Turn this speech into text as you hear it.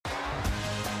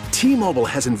T-Mobile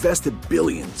has invested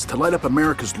billions to light up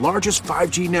America's largest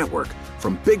 5G network,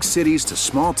 from big cities to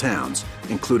small towns,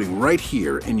 including right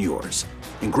here in yours.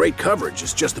 And great coverage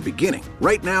is just the beginning.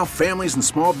 Right now, families and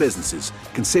small businesses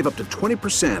can save up to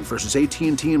 20% versus AT&T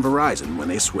and Verizon when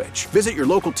they switch. Visit your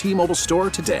local T-Mobile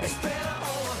store today.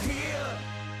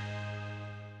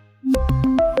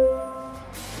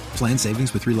 Plan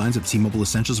savings with 3 lines of T-Mobile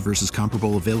Essentials versus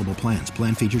comparable available plans.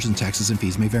 Plan features and taxes and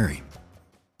fees may vary.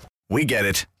 We get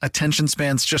it. Attention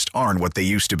spans just aren't what they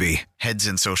used to be. Heads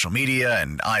in social media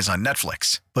and eyes on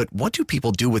Netflix. But what do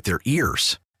people do with their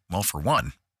ears? Well, for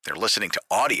one, they're listening to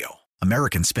audio.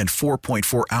 Americans spend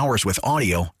 4.4 hours with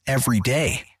audio every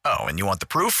day. Oh, and you want the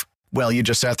proof? Well, you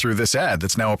just sat through this ad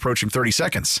that's now approaching 30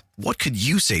 seconds. What could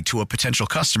you say to a potential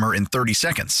customer in 30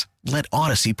 seconds? Let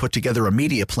Odyssey put together a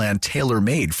media plan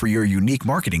tailor-made for your unique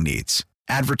marketing needs.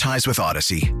 Advertise with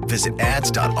Odyssey. Visit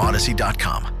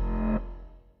ads.odyssey.com.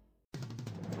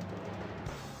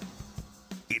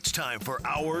 It's time for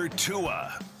Our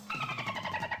Tua.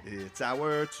 It's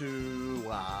our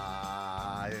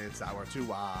Tua. It's our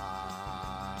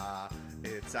Tua.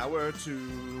 It's our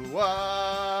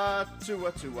Tua.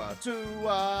 Tua, Tua,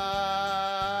 Tua.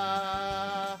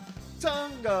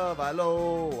 Tonga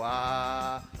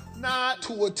Vailoa. Not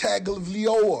Tua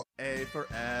Tagovailoa. A for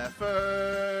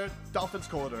effort. Dolphins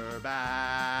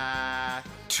quarterback.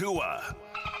 Tua.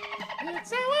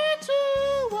 It's our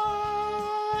Tua.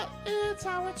 It's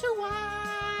our Tua.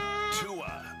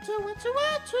 Tua. Tua,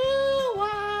 Tua,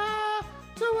 Tua.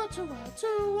 Tua, Tua,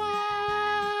 Tua.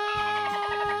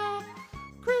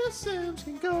 Chris Sims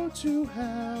can go to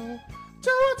hell.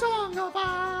 Tua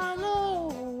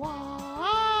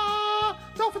Tagovailoa.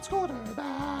 Dolphins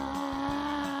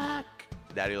quarterback.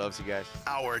 Daddy loves you guys.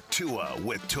 Our Tua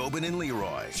with Tobin and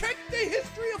Leroy. Check the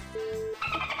history of food.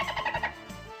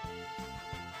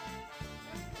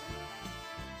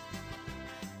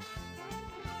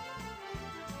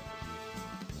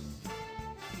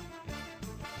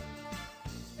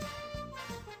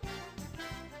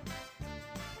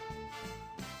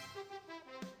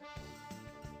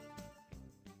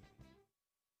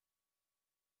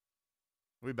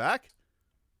 We back?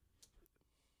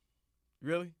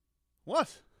 Really?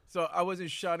 What? So I wasn't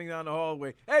shouting down the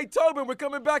hallway, "Hey, Tobin, we're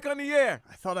coming back on the air."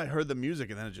 I thought I heard the music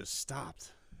and then it just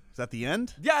stopped. Is that the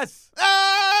end? Yes. Hour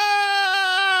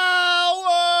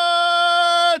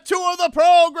two of the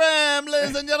program,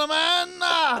 ladies and gentlemen.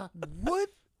 What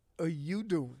are you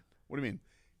doing? What do you mean?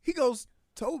 He goes,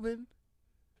 Tobin,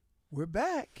 we're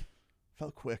back.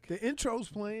 Felt quick. The intro's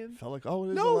playing. Felt like, oh, it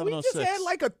is No, we just 11:06. had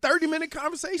like a 30-minute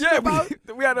conversation Yeah, about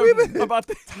we had about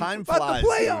the Time about flies. the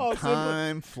playoffs. Dude.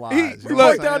 Time flies. He, You know look,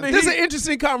 what I'm down saying? the this is an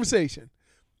interesting conversation.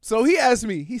 So he asked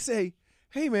me, he say,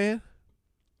 hey, man,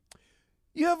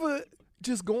 you ever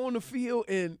just go on the field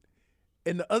and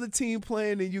the other team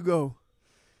playing and you go,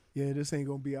 yeah, this ain't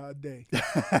going to be our day.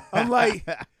 I'm like,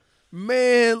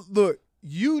 man, look,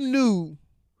 you knew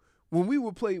when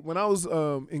I was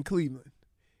in Cleveland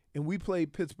and we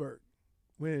played Pittsburgh,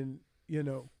 when,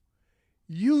 you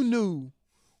knew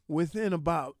within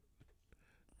about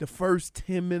the first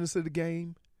 10 minutes of the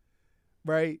game,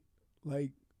 right?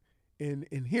 Like, and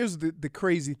here's the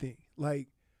crazy thing. Like,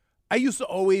 I used to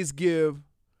always give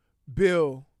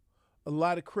Bill a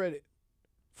lot of credit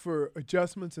for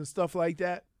adjustments and stuff like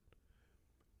that.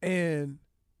 And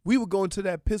we would go into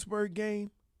that Pittsburgh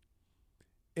game,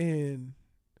 and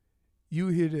you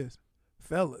hear this,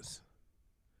 fellas,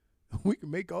 we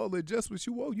can make all the adjustments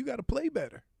you want. You got to play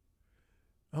better.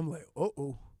 I'm like,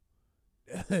 uh-oh.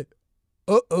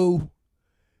 Uh-oh.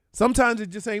 Sometimes it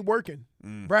just ain't working,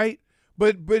 right?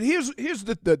 But here's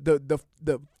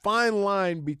the fine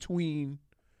line between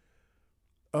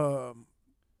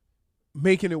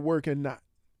making it work and not.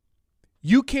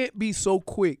 You can't be so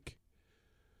quick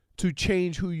to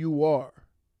change who you are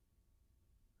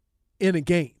in a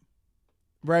game,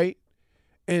 right?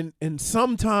 And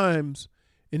sometimes,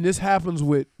 and this happens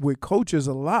with coaches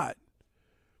a lot,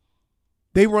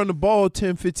 they run the ball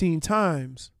 10, 15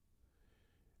 times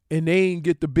and they ain't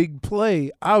get the big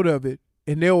play out of it,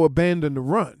 and they'll abandon the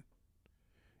run.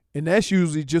 And that's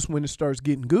usually just when it starts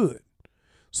getting good.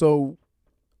 So,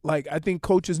 like, I think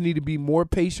coaches need to be more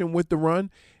patient with the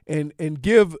run and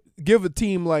give a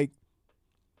team like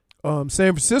San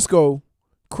Francisco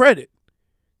credit,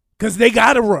 because they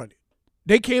got to run it.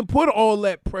 They can't put all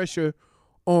that pressure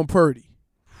on Purdy.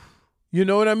 You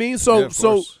know what I mean? So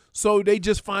they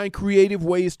just find creative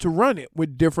ways to run it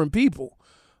with different people.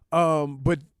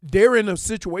 But they're in a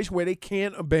situation where they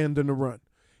can't abandon the run.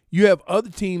 You have other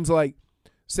teams like,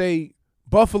 say,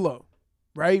 Buffalo,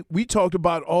 right? We talked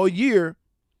about all year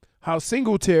how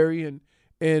Singletary and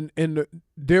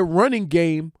their running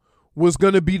game was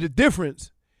going to be the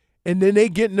difference. And then they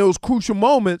get in those crucial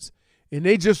moments, and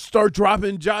they just start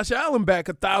dropping Josh Allen back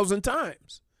 1,000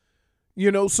 times.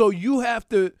 So you have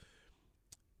to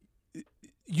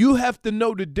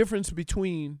know the difference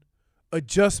between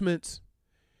adjustments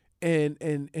and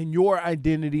your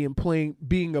identity and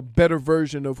being a better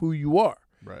version of who you are.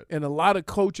 Right. And a lot of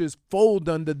coaches fold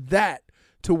under that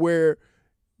to where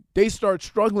they start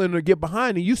struggling to get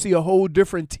behind, and you see a whole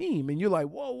different team, and you're like,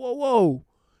 whoa.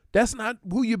 That's not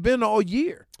who you've been all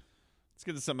year. Let's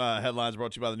get to some headlines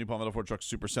brought to you by the new Palmetto Ford Truck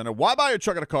Super Center. Why buy your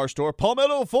truck at a car store?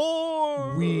 Palmetto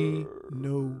Ford. We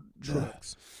know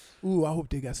trucks. Ooh, I hope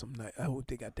they got I hope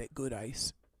they got that good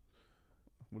ice.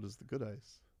 What is the good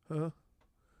ice? Huh?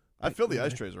 I fill the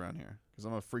ice trays around here because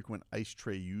I'm a frequent ice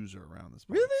tray user around this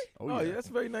place. Really? Oh, yeah. That's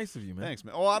very nice of you, man. Thanks,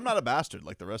 man. Oh, I'm not a bastard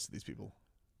like the rest of these people.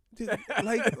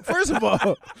 Like, first of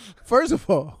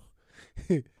all,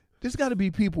 there's got to be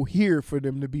people here for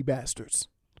them to be bastards.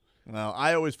 Well,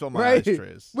 I always fill my Right? ice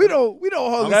trays. We don't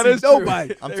hardly That see is true.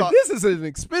 nobody. I'm This is an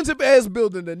expensive ass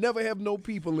building that never have no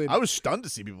people in it. I was stunned to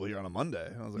see people here on a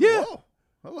Monday. I was like, Yeah. whoa,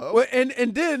 hello. Well,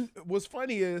 and then what's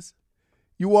funny is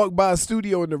you walk by a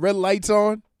studio and the red light's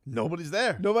on. Nobody's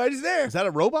there. Nobody's there. Is that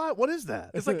a robot? What is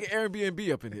that? It's like an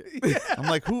Airbnb up in here. I'm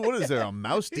like, what is there, a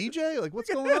mouse DJ? Like,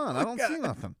 what's going on? I don't see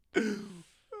nothing.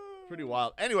 Pretty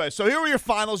wild. Anyway, so here were your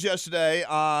finals yesterday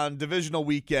on divisional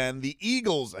weekend. The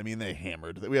Eagles, they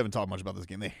hammered. We haven't talked much about this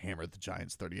game. They hammered the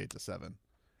Giants 38-7.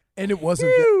 And it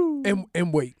wasn't that,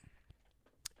 and wait.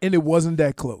 And it wasn't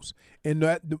that close. And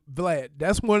Vlad,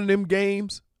 that's one of them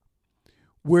games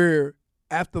where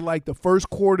after like the first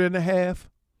quarter and a half,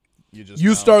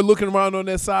 you start looking around on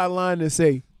that sideline and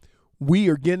say, we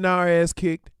are getting our ass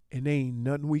kicked and there ain't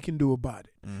nothing we can do about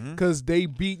it. Because they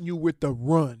beating you with the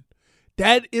run.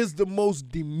 That is the most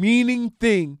demeaning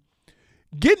thing.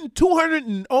 Getting 200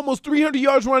 and almost 300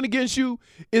 yards run against you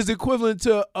is equivalent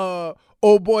to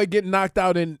old boy getting knocked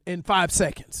out in 5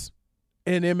 seconds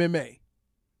in MMA.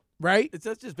 Right?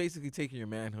 That's just basically taking your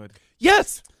manhood.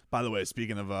 Yes. By the way,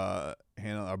 speaking of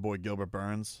our boy Gilbert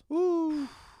Burns. Ooh.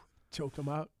 Choked him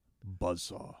out.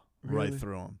 Buzzsaw. Really? Right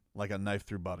through him. Like a knife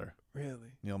through butter.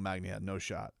 Really? Neil Magny had no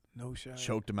shot. No shot.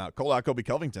 Choked him out. Called out Kobe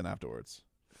Covington afterwards.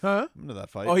 Huh? Remember that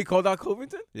fight? Oh, he called out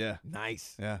Covington? Yeah.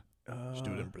 Nice. Yeah. Just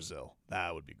do it in Brazil.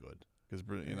 That would be good. Because,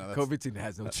 that's Covington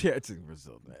has no chance in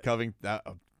Brazil, man.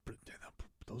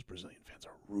 Those Brazilian fans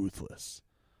are ruthless.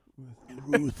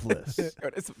 Ruthless.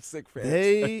 That's some sick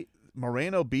fans.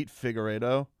 Moreno beat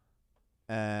Figueiredo,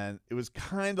 and it was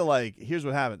kind of like, here's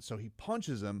what happened. So he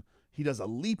punches him. He does a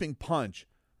leaping punch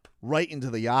right into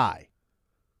the eye.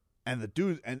 And the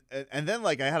dude, and then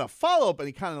like I had a follow-up, and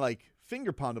he kind of like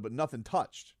finger pounded, but nothing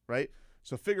touched, right?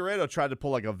 So Figueiredo tried to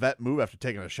pull like a vet move after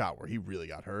taking a shot where he really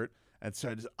got hurt, and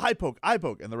said, eye poke,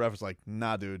 and the ref was like,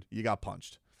 nah, dude, you got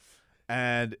punched.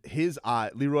 And his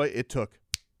eye, Leroy, it took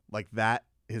like that.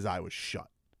 His eye was shut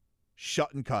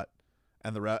and cut,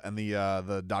 and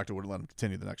the doctor wouldn't let him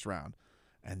continue the next round.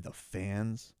 And the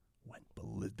fans went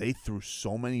they threw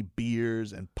so many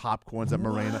beers and popcorns at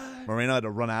Moreno. Moreno had to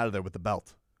run out of there with the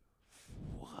belt.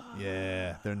 What?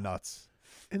 Yeah, they're nuts.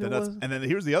 And, they're nuts. And then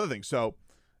here's the other thing. So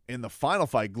in the final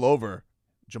fight, Glover,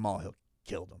 Jamal Hill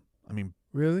killed him.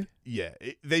 Really? Yeah,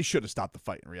 they should have stopped the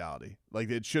fight in reality. Like,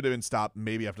 it should have been stopped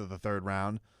maybe after the third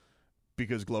round.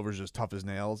 Because Glover's just tough as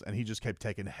nails, and he just kept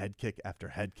taking head kick after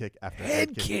head kick after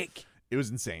head kick. It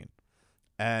was insane.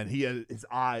 And he had his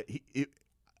eye.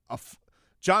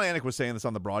 John Anik was saying this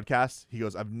on the broadcast. He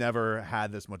goes, I've never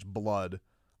had this much blood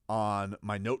on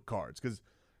my note cards. Because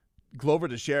Glover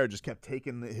Teixeira just kept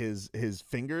taking his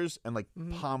fingers and, like,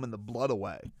 palming the blood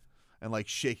away and, like,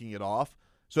 shaking it off.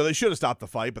 So they should have stopped the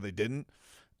fight, but they didn't.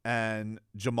 And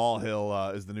Jamal Hill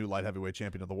is the new light heavyweight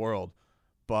champion of the world.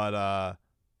 But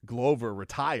Glover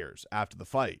retires after the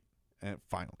fight, and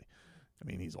finally,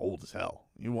 he's old as hell.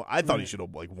 I thought he should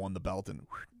have like won the belt, and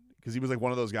because he was like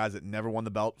one of those guys that never won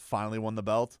the belt, finally won the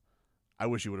belt. I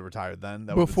wish he would have retired then.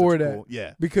 That before that, cool.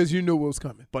 Yeah, because you knew what was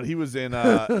coming. But he was in.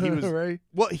 He was right.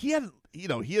 Well, he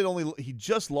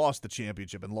just lost the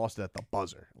championship and lost it at the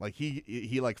buzzer. Like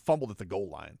he like fumbled at the goal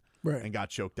line, right, and got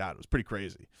choked out. It was pretty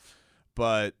crazy.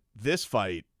 But this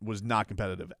fight was not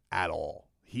competitive at all.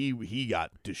 He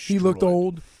got destroyed. He looked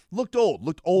old.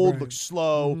 Looked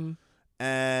slow.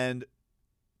 And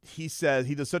he says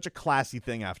he does such a classy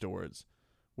thing afterwards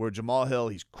where Jamal Hill,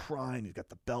 he's crying. He's got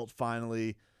the belt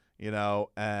finally,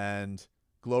 and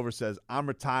Glover says, I'm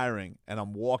retiring and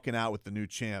I'm walking out with the new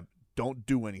champ. Don't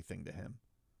do anything to him.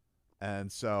 And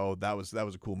so that was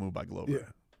a cool move by Glover. Yeah.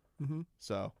 Mm-hmm.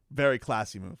 So very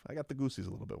classy move. I got the goosies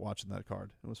a little bit watching that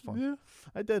card. It was fun. Yeah.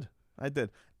 I did. I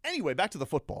did. Anyway, back to the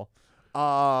football.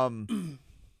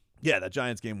 Yeah, that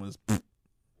Giants game was.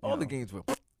 All the games were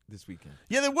this weekend.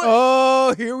 Yeah, they were.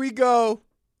 Oh, here we go.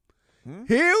 Hmm?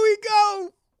 Here we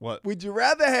go. What? Would you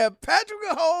rather have Patrick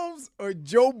Mahomes or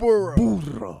Joe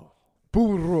Burrow?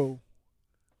 Burrow.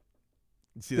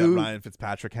 You see that Dude. Ryan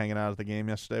Fitzpatrick hanging out at the game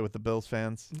yesterday with the Bills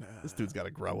fans? This dude's got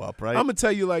to grow up, right? I'm gonna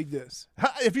tell you like this.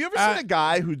 Have you ever seen a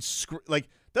guy who's like?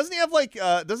 Doesn't he have like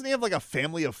a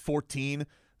family of 14?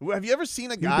 Have you ever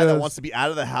seen a guy that does. wants to be out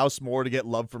of the house more to get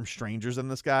love from strangers than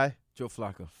this guy? Joe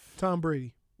Flacco. Tom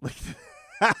Brady.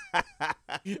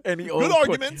 Any Good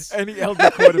arguments. Any elder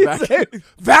quarterback.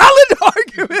 Valid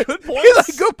argument. Good He's points.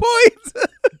 like, good points.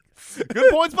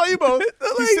 Good points by you both.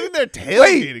 He's Like, sitting there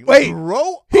tailgating. wait.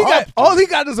 Grow He up. got all he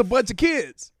got is a bunch of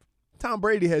kids. Tom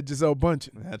Brady had Giselle Bundchen.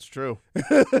 That's true.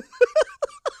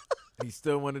 He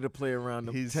still wanted to play around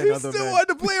the He's- 10 He other still men. wanted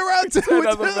to play around too. 10 with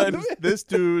other the men.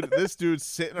 This dude's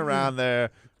sitting around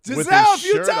there. with Giselle, his if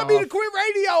you shirt tell me to off. quit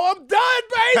radio, I'm done,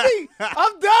 baby.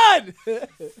 I'm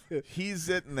done. He's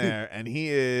sitting there and he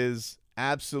is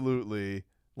absolutely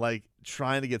like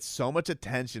trying to get so much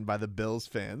attention by the Bills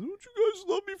fans. Don't you guys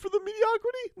love me for the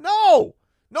mediocrity? No.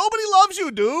 Nobody loves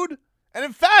you, dude. And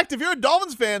in fact, if you're a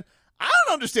Dolphins fan, I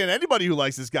don't understand anybody who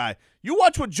likes this guy. You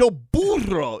watch what Joe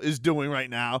Burrow is doing right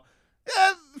now.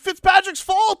 Fitzpatrick's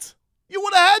fault. You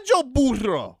would have had Joe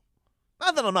Burrow.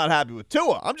 Not that I'm not happy with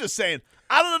Tua. I'm just saying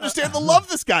I don't understand the love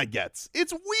this guy gets.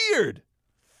 It's weird.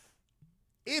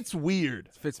 It's weird.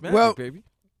 It's Fitzmagic, Well- baby.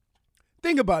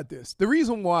 Think about this. The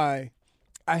reason why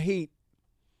I hate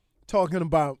talking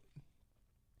about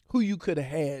who you could have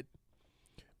had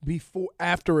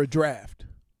after a draft.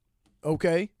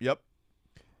 Okay? Yep.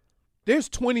 There's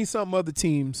 20-something other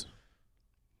teams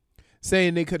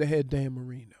saying they could have had Dan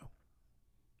Marino.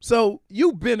 So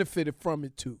you benefited from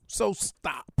it too. So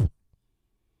stop.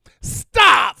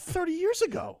 Stop. 30 years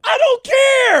ago. I don't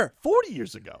care. 40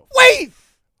 years ago. Wait.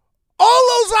 All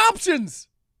those options.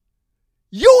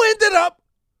 You ended up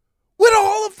with a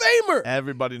Hall of Famer.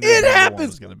 Everybody knew It who number one happens.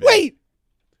 was going to be. Wait.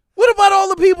 What about all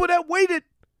the people that waited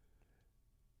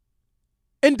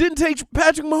and didn't take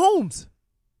Patrick Mahomes?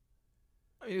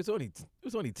 I mean, it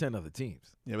was only 10 other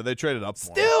teams. Yeah, but they traded up for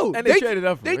him. Still. And they traded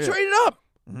up for They him, yeah. traded up.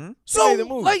 Mm-hmm. So, made the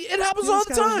move. like, it happens all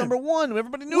the time. Number one.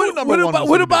 Everybody knew What, who number what one about, was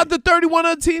what gonna about be. the 31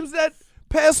 other teams that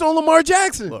passed on Lamar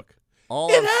Jackson? Look, all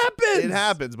It of- happens. It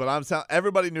happens, but I'm telling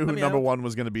everybody knew who I mean, number I don't- one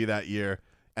was going to be that year.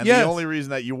 And Yes. the only reason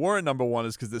that you weren't number one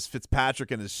is because this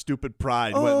Fitzpatrick and his stupid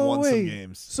pride went and won some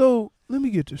games. So let me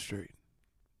get this straight.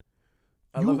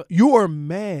 I love it. You are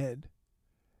mad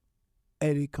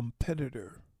at a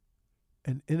competitor,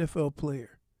 an NFL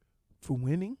player, for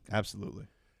winning? Absolutely.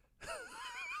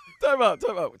 Time out.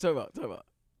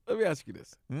 Let me ask you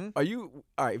this. Hmm? Are you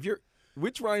all right?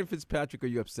 Which Ryan Fitzpatrick are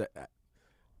you upset at?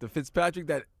 The Fitzpatrick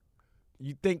that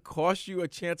you think cost you a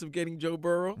chance of getting Joe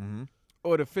Burrow, Mm-hmm.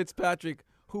 or the Fitzpatrick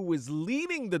who was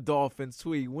leading the Dolphins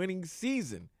to a winning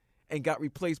season and got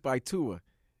replaced by Tua?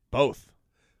 Both.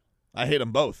 I hate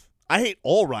them both. I hate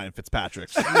all Ryan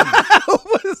Fitzpatricks.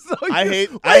 So I you-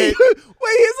 hate- Wait, I hate-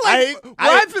 he's like I hate-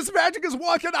 Ryan Fitzpatrick is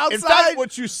walking outside In fact,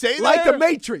 what you say like there, the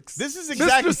Matrix. This is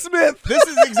exactly Mr. Smith. This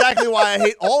is exactly why I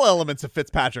hate all elements of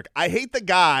Fitzpatrick. I hate the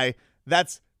guy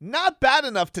that's not bad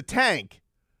enough to tank,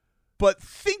 but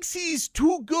thinks he's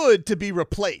too good to be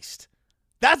replaced.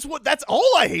 That's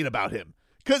all I hate about him.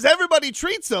 Because everybody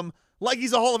treats him like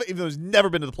he's a Hall of Famer, even though he's never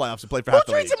been to the playoffs to play for Who half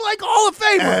the treats league. him like a Hall of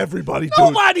Famer? Everybody, dude.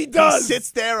 Nobody does. He sits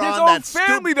there His on own that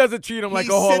family doesn't treat him like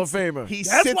a Hall of Famer.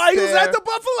 That's why he was at the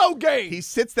Buffalo game. He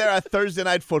sits there at Thursday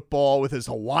Night Football with his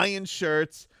Hawaiian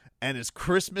shirts and his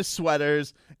Christmas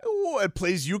sweaters and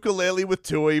plays ukulele with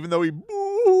Tua, even though he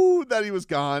booed that he was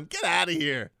gone. Get out of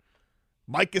here.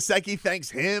 Mike Gesicki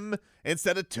thanks him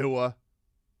instead of Tua.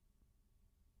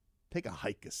 Take a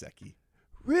hike, Gesicki.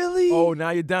 Really? Oh, now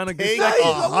you're down Take again. a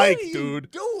What hike, are you dude.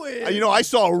 doing? You know, I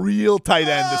saw a real tight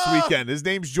end this weekend. His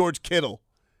name's George Kittle.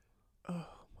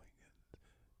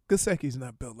 Gasecki's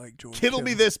not built like George. Kittle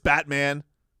me this, Batman.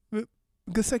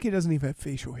 Gasecki doesn't even have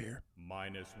facial hair.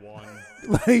 -1.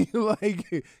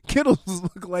 Like Kittles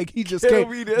look like he just Kittle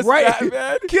came me this, right.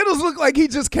 Batman. Kittles look like he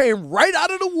just came right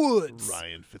out of the woods.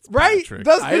 Ryan Right? Fitzpatrick.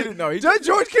 Does I didn't know. He Does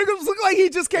George Kittles look like he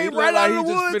just He came looked right like out of the he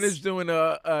just woods? finished doing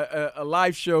a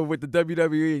live show with the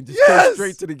WWE and just Yes! came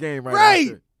straight to the game right Right.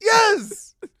 after.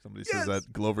 Yes. Somebody Yes. says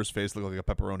that Glover's face looked like a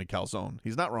pepperoni calzone.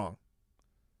 He's not wrong.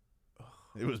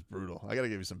 It was brutal. I got to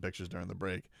give you some pictures during the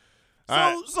break. All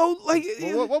right. So like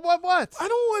What? I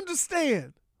don't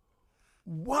understand.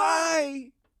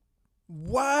 Why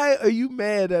are you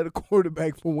mad at a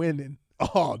quarterback for winning?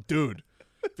 Oh, dude.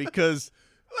 Because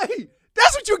Like,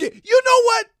 that's what you get. You know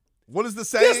what? What is the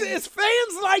saying? It's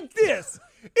fans like this.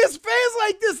 It's fans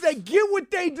like this that get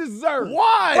what they deserve.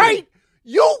 Why? Right?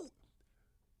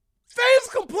 Fans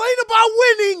complain about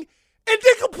winning and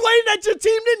then complain that your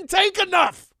team didn't tank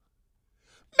enough.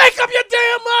 Make up your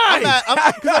damn mind.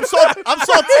 I'm salty. I'm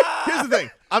salty. Here's the thing.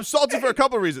 I'm salty for a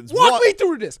couple of reasons. Walk me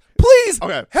through this. Please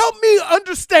help me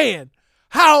understand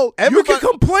how you can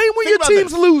complain when your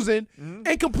team's losing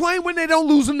and complain when they don't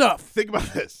lose enough. Think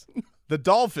about this. The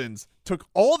Dolphins took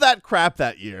all that crap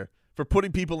that year for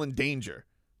putting people in danger.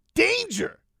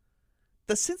 Danger!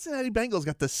 The Cincinnati Bengals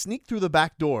got to sneak through the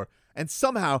back door, and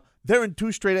somehow they're in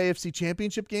 2 straight AFC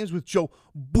championship games with Joe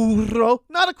Burrow.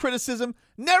 Not a criticism.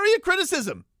 Nary a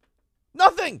criticism.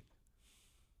 Nothing.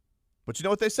 But you know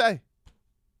what they say?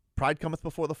 Pride cometh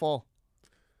before the fall.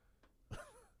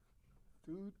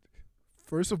 Dude,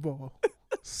 first of all,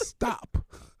 stop.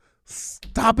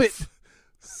 Stop it.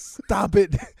 Stop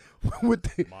it.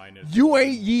 You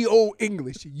ain't ye old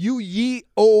English. You ye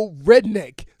old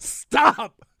redneck.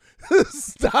 Stop.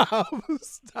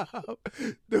 Stop.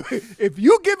 If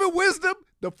you give it wisdom,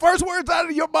 the first words out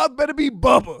of your mouth better be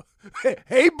Bubba.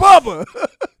 Hey, Bubba.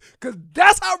 Because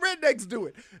that's how rednecks do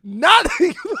it. Not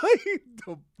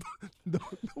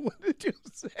what did you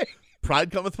say?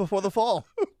 Pride cometh before the fall.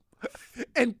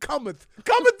 And cometh.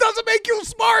 Cometh doesn't make you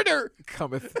smarter.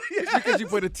 Cometh. Yes. Because you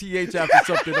put a TH after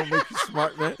something don't make you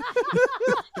smart, man.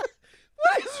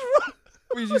 What is wrong?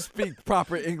 Means you speak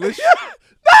proper English.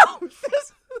 No!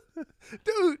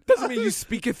 Dude. Doesn't mean you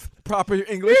speaketh proper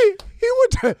English.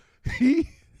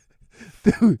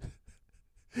 Dude.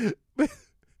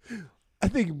 I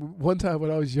think one time when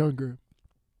I was younger,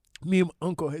 me and my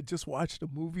uncle had just watched a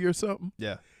movie or something.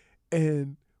 Yeah.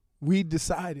 And we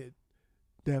decided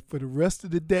that for the rest of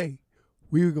the day,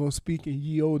 we were going to speak in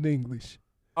ye old English.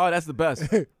 Oh, that's the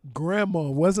best. Grandma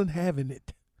wasn't having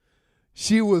it.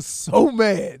 She was so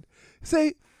mad.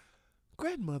 Say,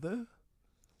 grandmother,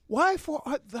 why for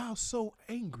art thou so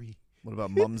angry? What about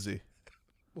Mumsy?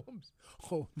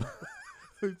 Oh,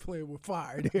 we're playing with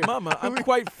fire there. Mama, I'm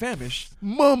quite famished.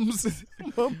 Mums,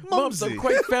 I'm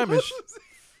quite famished.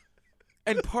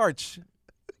 And parched.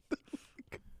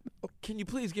 Can you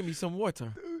please give me some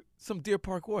water? Some Deer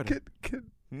Park water.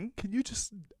 Can you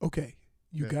just, okay,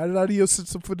 you got it out of your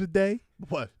system for the day?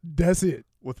 What? That's it.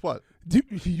 With what? You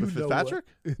With know Fitzpatrick?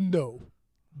 What? No.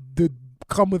 The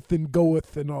cometh and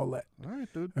goeth and all that. All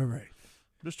right, dude. All right.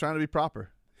 I'm just trying to be proper.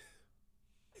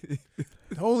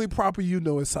 The only proper you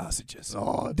know is sausages.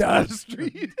 Oh, down the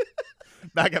street.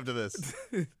 Back after this.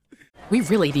 We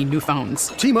really need new phones.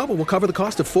 T-Mobile will cover the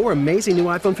cost of 4 amazing new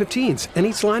iPhone 15s, and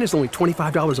each line is only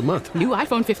 $25 a month. New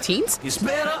iPhone 15s? It's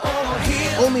better over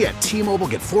here. Only at T-Mobile,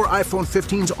 get 4 iPhone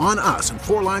 15s on us and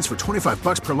 4 lines for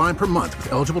 $25 per line per month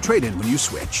with eligible trade-in when you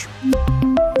switch.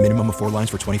 Minimum of 4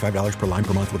 lines for $25 per line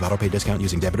per month with autopay discount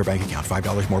using debit or bank account.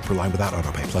 $5 more per line without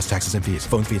autopay, plus taxes and fees.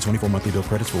 Phone fee at 24 monthly bill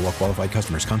credits for well-qualified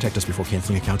customers. Contact us before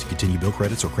canceling account to continue bill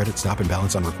credits or credit stop and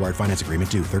balance on required finance agreement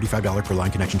due. $35 per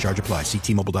line connection charge applies. See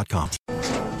T-Mobile.com.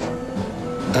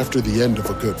 After the end of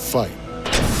a good fight,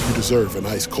 you deserve an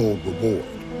ice-cold reward.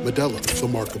 Modelo is the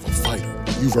mark of a fighter.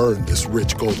 You've earned this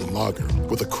rich golden lager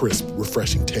with a crisp,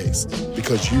 refreshing taste.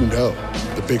 Because you know,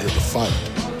 the bigger the fight,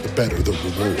 the better the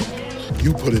reward.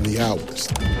 You put in the hours,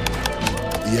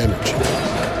 the energy,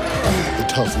 the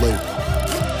tough labor.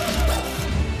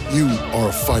 You are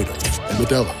a fighter, and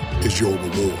Modelo is your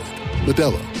reward.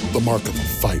 Modelo, the mark of a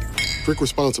fighter. Drink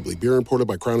responsibly. Beer imported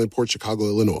by Crown Imports, Chicago,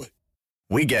 Illinois.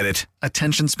 We get it.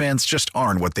 Attention spans just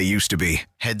aren't what they used to be.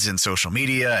 Heads in social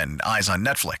media and eyes on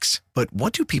Netflix. But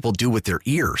what do people do with their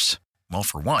ears? Well,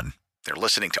 for one, they're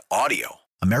listening to audio.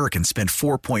 Americans spend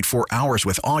 4.4 hours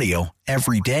with audio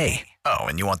every day. Oh,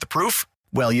 and you want the proof?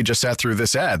 Well, you just sat through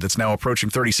this ad that's now approaching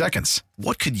 30 seconds.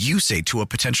 What could you say to a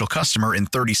potential customer in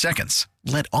 30 seconds?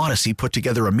 Let Odyssey put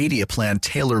together a media plan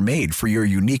tailor-made for your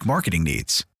unique marketing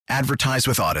needs. Advertise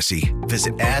with Odyssey.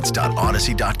 Visit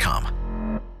ads.odyssey.com.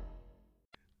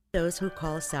 Those who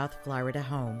call South Florida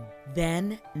home.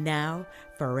 Then, now,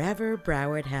 forever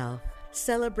Broward Health.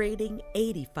 Celebrating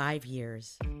 85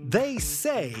 years. They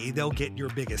say they'll get your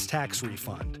biggest tax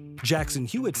refund. Jackson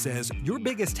Hewitt says your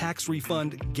biggest tax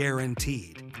refund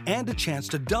guaranteed. And a chance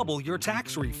to double your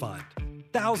tax refund.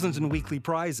 Thousands in weekly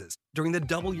prizes during the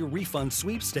Double Your Refund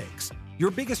sweepstakes.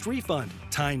 Your biggest refund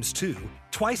times 2,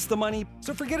 twice the money,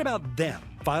 so forget about them.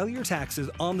 File your taxes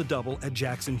on the double at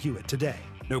Jackson Hewitt today.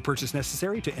 No purchase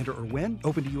necessary to enter or win.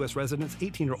 Open to U.S. residents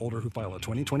 18 or older who file a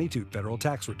 2022 federal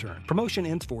tax return. Promotion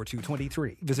ends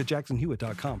 4/2/23. Visit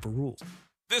jacksonhewitt.com for rules.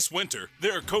 This winter,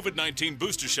 there are COVID-19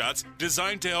 booster shots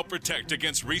designed to help protect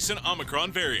against recent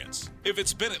Omicron variants. If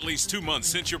it's been at least 2 months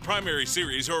since your primary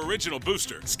series or original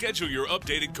booster, schedule your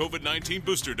updated COVID-19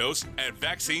 booster dose at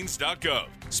vaccines.gov.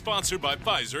 Sponsored by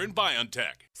Pfizer and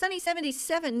BioNTech. Sunny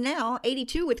 77 now,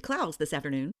 82 with clouds this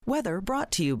afternoon. Weather brought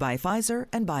to you by Pfizer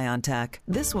and BioNTech.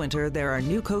 This winter, there are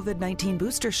new COVID-19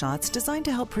 booster shots designed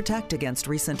to help protect against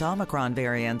recent Omicron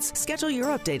variants. Schedule your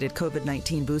updated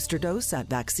COVID-19 booster dose at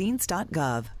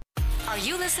vaccines.gov. Are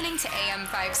you listening to AM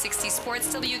 560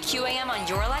 Sports WQAM on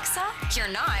your Alexa? You're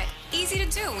not. Easy to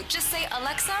do. Just say,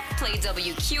 Alexa, play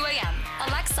WQAM.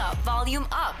 Alexa, volume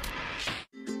up.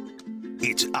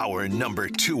 It's our number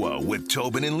 2 with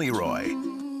Tobin and Leroy.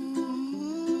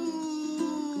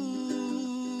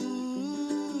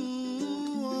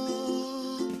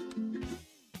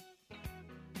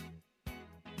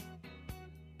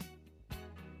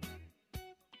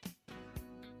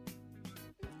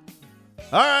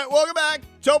 All right, welcome back.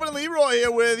 Tobin and Leroy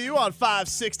here with you on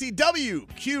 560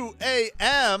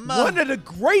 WQAM. One of the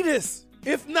greatest,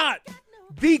 if not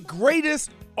the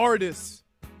greatest artists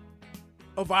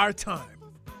of our time.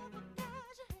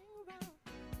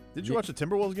 Did you watch the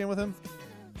Timberwolves game with him?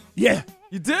 Yeah.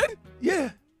 You did? Yeah.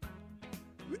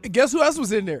 Guess who else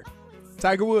was in there?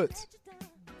 Tiger Woods.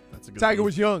 That's a good Tiger beat.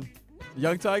 was young.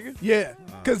 Young Tiger? Yeah.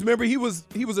 Because remember, he was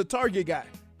a Target guy.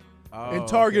 And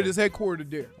Target is headquartered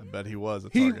there. I bet he was a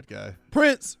Target guy.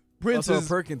 Prince Also is a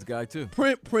Perkins guy, too.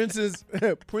 Prince is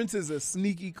a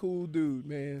sneaky cool dude,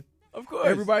 man. Of course.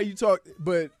 Everybody you talk,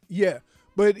 but yeah.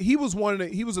 But he was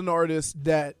an artist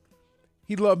that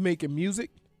he loved making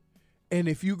music. And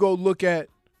if you go look at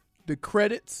the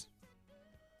credits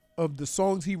of the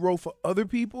songs he wrote for other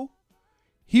people,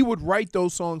 he would write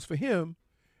those songs for him,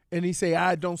 and he say,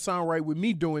 "I don't sound right with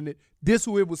me doing it. This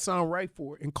who it would sound right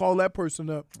for," and call that person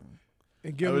up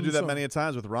and give I him would do the that song. many a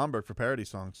times with Romberg for parody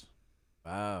songs.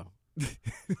 Wow.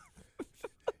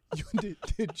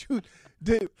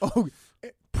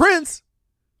 Prince,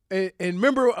 and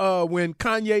remember when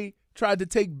Kanye tried to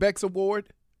take Beck's award?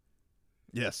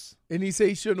 Yes. And he said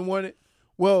he shouldn't have won it?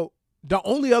 Well, the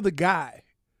only other guy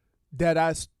that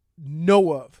I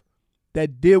know of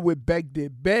that did what Beck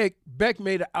did, Beck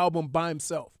made an album by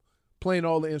himself, playing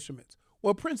all the instruments.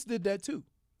 Well, Prince did that too.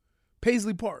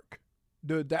 Paisley Park,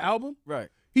 the album. Right.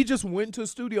 He just went to a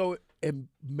studio and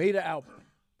made an album,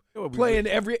 Yeah, well, playing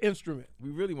every instrument. We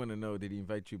really want to know, did he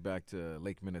invite you back to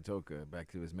Lake Minnetonka,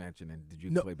 back to his mansion, and did you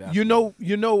play basketball?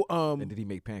 And did he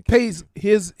make pancakes?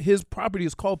 His property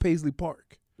is called Paisley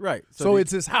Park. Right. So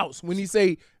it's his house. When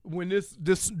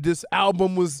this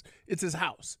album was, it's his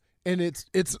house, and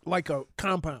it's like a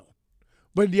compound.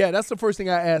 But yeah, that's the first thing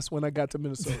I asked when I got to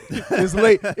Minnesota.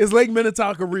 Is Lake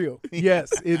Minnetonka real?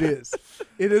 Yes, it is.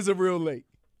 It is a real lake.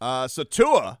 So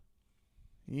Tua,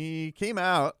 he came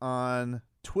out on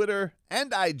Twitter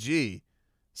and IG,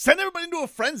 sent everybody into a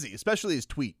frenzy, especially his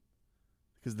tweet.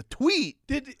 Because the tweet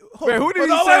who did he send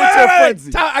into a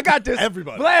frenzy? I got this.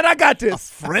 Everybody. Glad I got this. A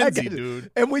frenzy,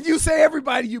 dude. And when you say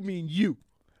everybody, you mean you.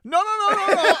 No.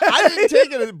 I didn't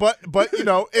take it, but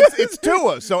it's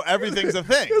Tua, so everything's a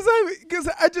thing. Because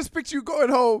I just picture you going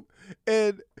home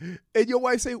and your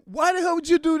wife say, "Why the hell would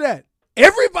you do that?"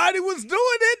 Everybody was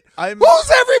doing it.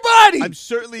 Who's everybody? I'm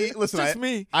certainly listen. Just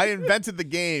me. I invented the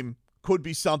game. Could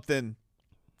be something.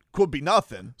 Could be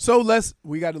nothing. So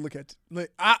we got to look at.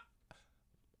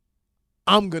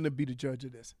 I'm gonna be the judge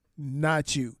of this,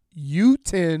 not you. You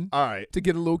tend all right to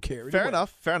get a little carried away.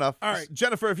 Fair enough. All right,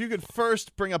 Jennifer, if you could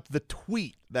first bring up the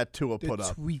tweet that Tua put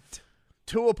up.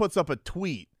 Tua puts up a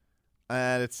tweet,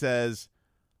 and it says,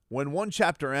 "When one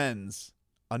chapter ends,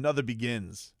 another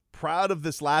begins. Proud of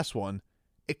this last one,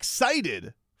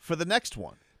 excited for the next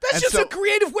one." That's just a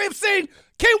creative way of saying,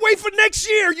 "Can't wait for next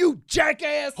year, you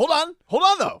jackass." Hold on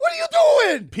though. What are you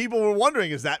doing? People were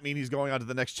wondering, does that mean he's going on to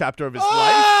the next chapter of his life?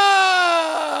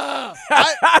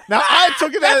 I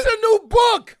took it as that's a new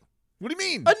book. What do you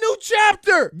mean? A new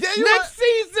chapter. Yeah, next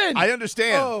season. I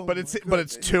understand, but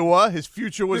it's Tua. His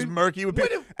future was murky. And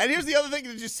here's the other thing.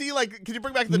 Did you see? Can you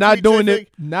bring back the not tweet? doing it?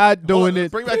 Not doing it.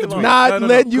 Bring back the tweet. Not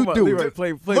letting you do it.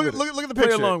 Play look with at the Play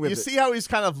picture. along with You it. see how he's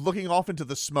kind of looking off into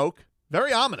the smoke?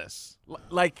 Very ominous.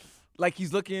 Like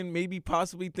he's looking, maybe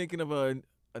possibly thinking of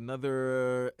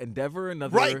another endeavor,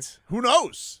 Right. Who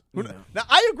knows? Now,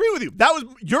 I agree with you. That was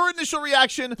your initial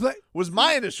reaction. Was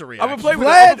my initial reaction. I'm going to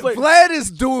play with it. Vlad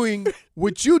is doing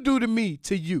what you do to me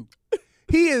to you.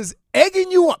 He is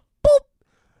egging you up. Boop.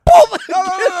 Boop.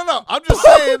 No. I'm just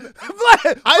saying.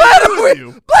 Vlad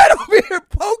over here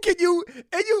poking you,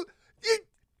 and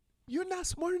you're not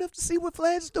smart enough to see what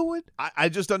Vlad's doing. I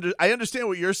understand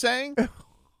what you're saying,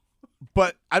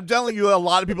 But I'm telling you, a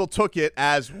lot of people took it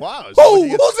as, wow.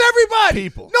 Who's everybody?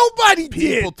 People. Nobody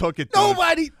did. People took it. Dude.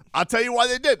 Nobody. I'll tell you why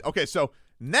they did. Okay, so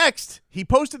next, he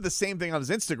posted the same thing on his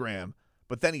Instagram,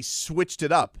 but then he switched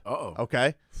it up. Uh-oh.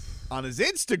 Okay? On his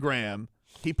Instagram,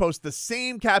 he posts the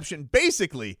same caption,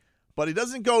 basically, but he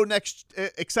doesn't go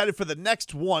excited for the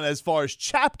next one as far as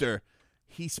chapter.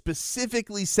 He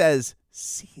specifically says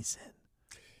season.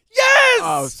 Yes!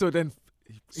 Oh, so then...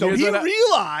 So he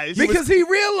realized. Because he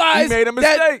realized. He made a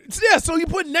mistake. So he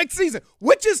put next season,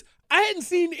 which is, I hadn't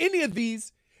seen any of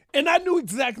these, and I knew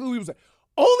exactly what he was saying.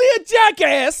 Only a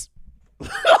jackass what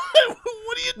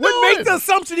are you doing? would make the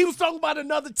assumption he was talking about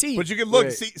another team. But you can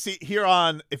look, see here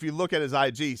on, if you look at his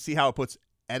IG, see how it puts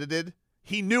edited?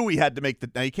 He knew he had to make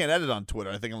now you can't edit on Twitter,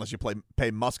 I think, unless you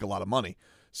pay Musk a lot of money.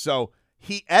 So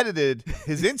he edited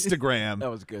his Instagram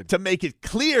that was good. To make it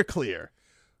clear.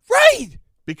 Right.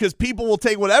 Because people will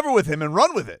take whatever with him and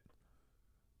run with it.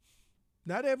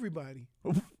 Not everybody.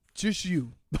 Just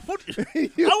you. I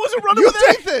wasn't running with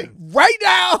anything. Right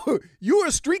now, you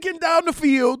are streaking down the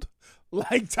field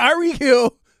like Tyreek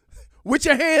Hill with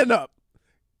your hand up.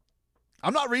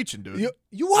 I'm not reaching, dude.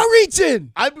 You are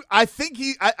reaching. I think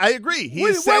I agree. He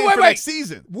is saying for next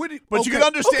season. But you can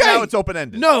understand how it's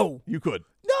open-ended. No. You could.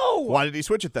 No. Why did he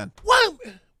switch it then? What?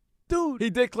 Dude. He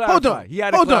did clarify. He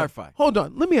had to clarify. Hold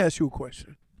on. Let me ask you a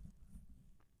question.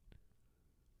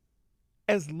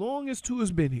 As long as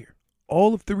Tua's been here,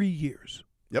 all of 3 years.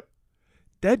 Yep.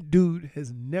 That dude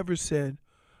has never said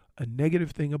a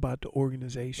negative thing about the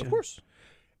organization. Of course.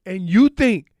 And you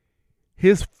think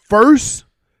his first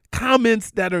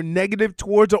comments that are negative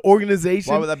towards the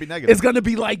organization, why would that be negative? It's going to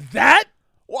be like that?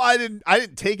 Well, I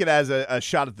didn't take it as a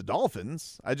shot at the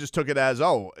Dolphins. I just took it as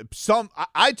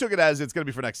I took it as it's going to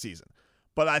be for next season.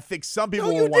 But I think some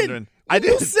people were wondering. I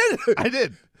did. I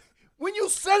did. When you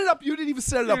set it up, you didn't even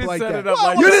set it up like that.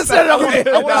 You didn't set it up. I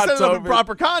want to set it up in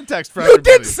proper context for everybody.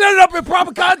 You didn't set it up in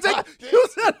proper context.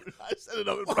 I set it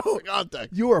up in proper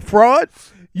context. You're a fraud.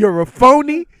 You're a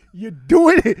phony. You're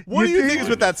doing it. What do you think is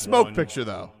with that smoke picture,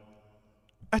 though?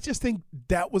 I just think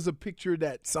that was a picture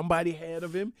that somebody had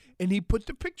of him, and he put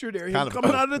the picture there. Him Kind of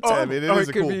coming out of the tunnel. I mean, it is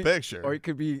a cool picture. Or it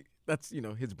could be, that's,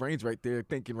 his brain's right there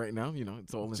thinking right now,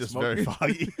 it's all in just smoke. very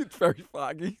foggy. It's very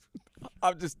foggy.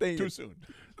 I'm just thinking. Too soon.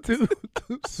 Too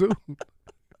soon.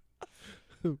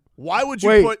 Why would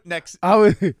you put next?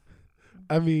 I'm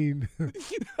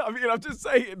just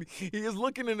saying, he is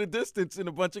looking in the distance in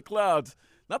a bunch of clouds.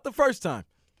 Not the first time.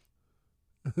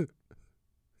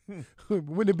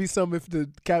 Wouldn't it be something if the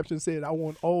caption said, "I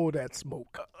want all that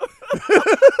smoke"?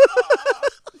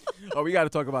 Oh, we got to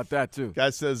talk about that too. Guy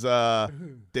says,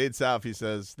 Dade South. He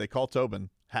says they call Tobin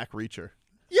hack reacher.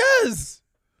 Yes,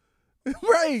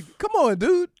 right. Come on,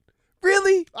 dude.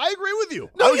 Really? I agree with you.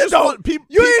 No, you don't.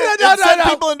 It sent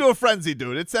people into a frenzy,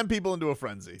 dude. It sent people into a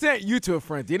frenzy. It sent you to a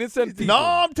frenzy. It didn't send people. No,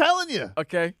 I'm telling you.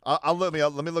 Okay. Let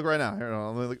me look right now. Here,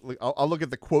 I'll look at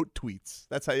the quote tweets.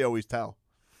 That's how you always tell.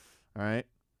 All right.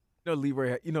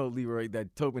 Leroy,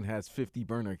 that Tobin has 50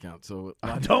 burner accounts. So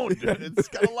I don't. It's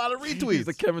got a lot of retweets. He's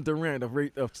the Kevin Durant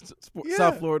of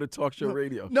South Florida talk show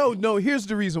radio. No. Here's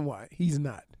the reason why he's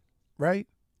not. Right?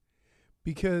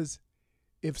 Because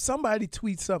if somebody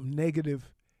tweets something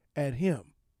negative at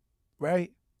him,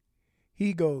 right?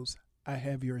 He goes, "I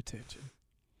have your attention."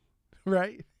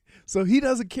 Right? So he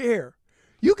doesn't care.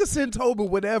 You can send Tobin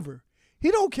whatever.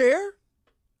 He don't care.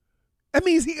 That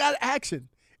means he got action.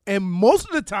 And most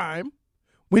of the time,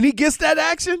 when he gets that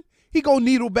action, he go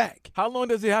needle back. How long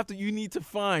does it have to? You need to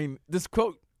find this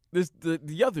quote.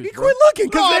 The others. He quit looking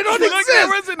because they don't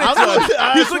exist.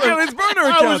 He's looking at his burner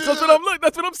accounts.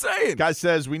 That's what I'm saying. Guy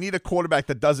says we need a quarterback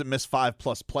that doesn't miss 5+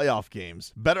 playoff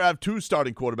games. Better have 2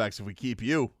 starting quarterbacks if we keep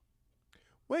you.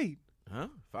 Wait. Huh?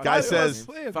 Guy says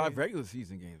 5 regular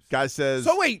season games. Guy says.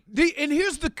 So wait, and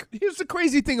here's the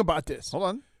crazy thing about this. Hold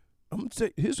on. I'm gonna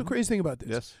say here's the crazy thing about this.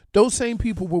 Yes. Those same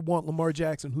people would want Lamar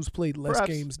Jackson, who's played less Perhaps.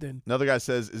 games than. Another guy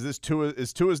says, is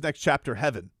Tua's next chapter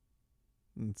heaven?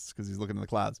 It's because he's looking in the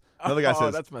clouds. Another guy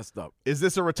says, that's messed up. Is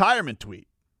this a retirement tweet?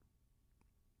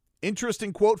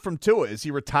 Interesting quote from Tua. Is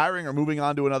he retiring or moving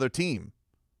on to another team?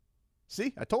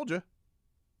 See, I told you.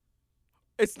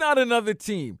 It's not another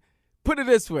team. Put it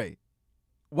this way.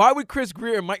 Why would Chris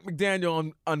Greer and Mike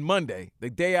McDaniel on Monday, the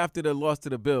day after the loss to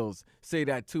the Bills, say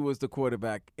that Tua's the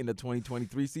quarterback in the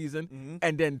 2023 season,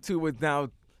 and then Tua's now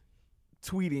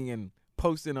tweeting and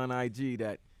posting on IG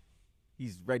that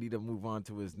he's ready to move on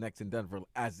to his next in Denver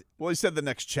well, he said the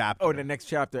next chapter. Oh, the next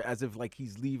chapter, as if like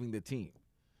he's leaving the team.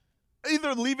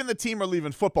 Either leaving the team or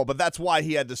leaving football, but that's why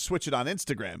he had to switch it on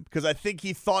Instagram, because I think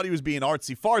he thought he was being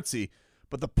artsy-fartsy,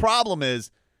 but the problem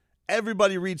is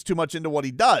everybody reads too much into what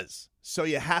he does. So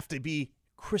you have to be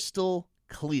crystal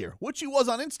clear, which he was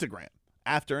on Instagram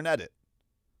after an edit.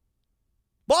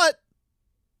 But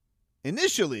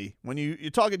initially, when you're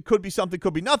talking could be something,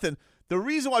 could be nothing, the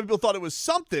reason why people thought it was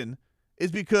something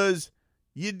is because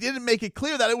you didn't make it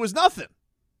clear that it was nothing.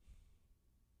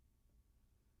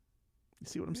 You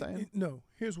see what I'm saying? No.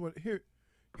 Here's what I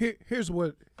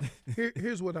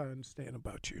understand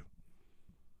about you.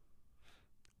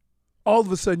 All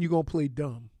of a sudden, you're gonna play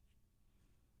dumb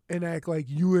and act like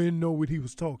you didn't know what he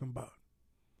was talking about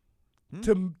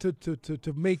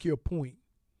to make your point.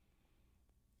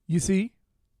 You see?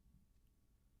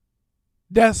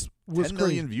 That's what's 10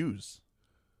 million crazy. views.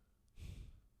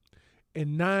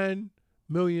 And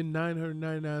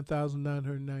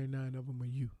 9,999,999 of them are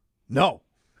you. No.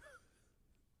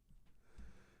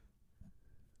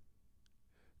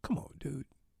 Come on, dude.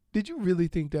 Did you really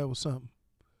think that was something?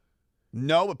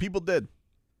 No, but people did.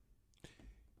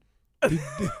 And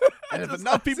if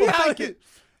enough people think it,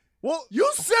 well, you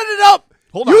set it up.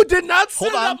 Hold on. You did not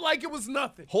set Hold it on. up like it was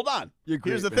nothing. Hold on. You're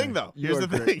great, Here's the man. thing, though. You Here's are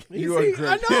the great. thing. You are great.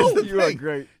 I know. Here's the You are thing.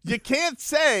 great. You can't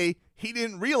say he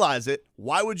didn't realize it.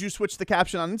 Why would you switch the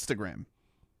caption on Instagram?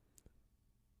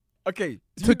 Okay.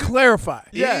 To clarify.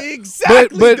 Yeah,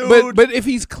 exactly, But if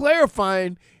he's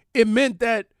clarifying, it meant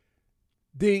that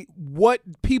what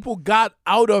people got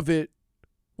out of it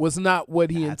was not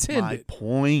what he intended. My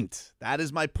point. That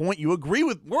is my point. You agree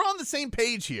with? We're on the same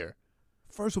page here.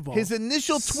 First of all, his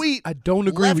initial tweet. I don't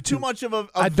agree left with you. too much of a.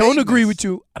 I don't agree vagueness. with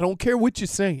you. I don't care what you're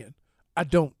saying. I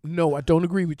don't. No, I don't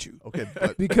agree with you. Okay,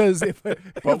 but Because if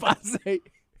I say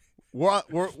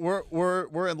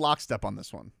we're in lockstep on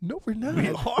this one. no, we're not. We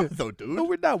are though, dude. No,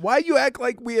 we're not. Why you act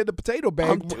like we in the potato bag?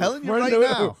 I'm telling you running right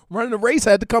the, now. running the race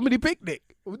at the comedy picnic.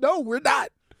 No, we're not.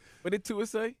 What did Tua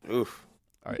say? Oof.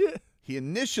 All right. Yeah. He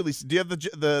initially. Do you have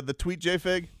the tweet,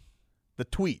 JFig? The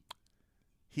tweet.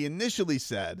 He initially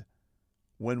said,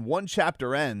 "When one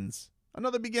chapter ends,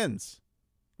 another begins."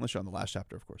 Unless you're on the last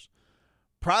chapter, of course.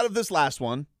 Proud of this last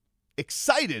one.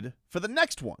 Excited for the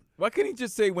next one. Why can't he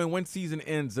just say when one season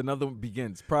ends, another one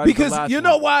begins? Prior to Because the last you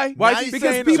know one? why? Why Now is he because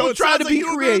saying people So it try sounds to be like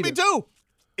you agree with me creative. too.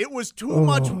 It was too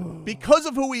much because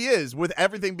of who he is. With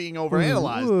everything being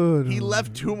overanalyzed, he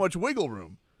left too much wiggle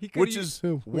room, which is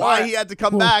why he had to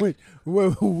come back.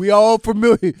 We all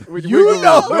familiar. With You wiggle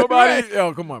know room. it, Nobody. right?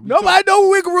 Oh, come on. Nobody know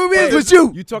what wiggle room is but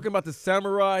you. You talking about the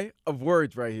samurai of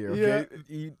words right here? Okay.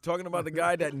 You talking about the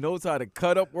guy that knows how to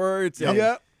cut up words? and-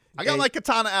 Yeah. I got my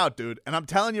katana out, dude, and I'm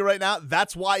telling you right now,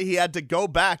 that's why he had to go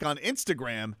back on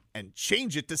Instagram and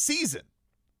change it to season.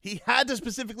 He had to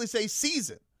specifically say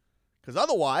season, because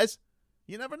otherwise,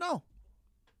 you never know.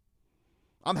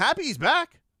 I'm happy he's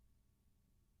back.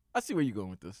 I see where you're going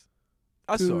with this.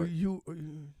 I Dude, saw it. you're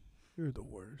the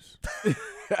worst.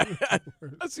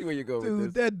 I see where you're going Dude,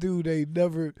 with this. that dude ain't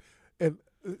never. And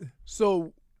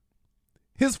so,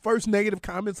 his first negative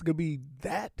comment's gonna be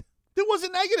that. It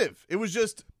wasn't negative. It was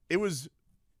just,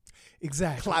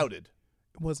 Exactly. clouded.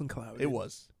 It wasn't clouded. It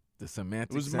was. The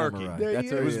semantic It was samurai. murky. There That's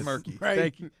he what It was is. murky. Right.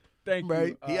 Thank you. Thank you.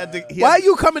 Right. He had to. Why are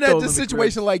you coming at Stolen this the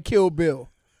situation like Kill Bill?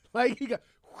 Like he got,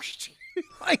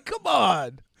 like come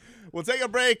on. We'll take a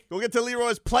break. We'll get to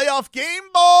Leroy's playoff game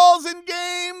balls and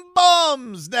game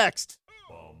bums next.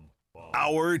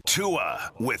 Our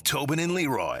Tua with Tobin and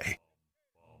Leroy.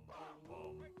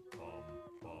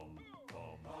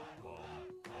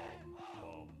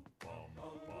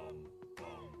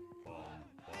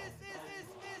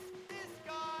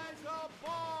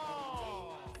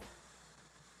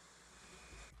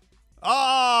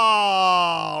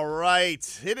 All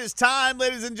right. It is time,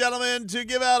 ladies and gentlemen, to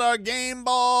give out our game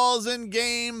balls and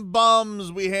game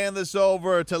bums. We hand this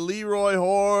over to Leroy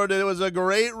Horde. It was a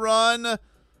great run.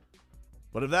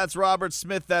 But if that's Robert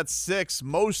Smith, that's 6,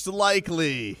 most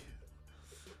likely.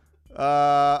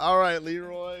 All right,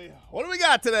 Leroy. What do we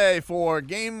got today for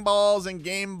game balls and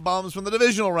game bums from the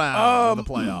divisional round of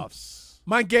the playoffs?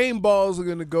 My game balls are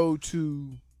gonna go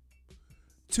to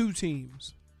two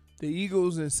teams, the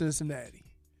Eagles and Cincinnati.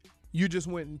 You just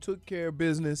went and took care of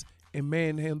business and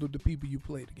manhandled the people you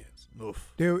played against.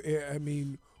 Oof. I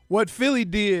mean, what Philly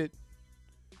did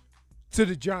to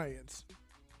the Giants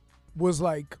was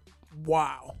like,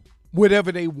 wow.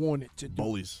 Whatever they wanted to do.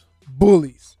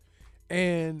 Bullies.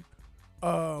 And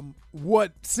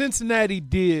what Cincinnati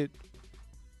did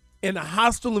in a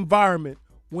hostile environment,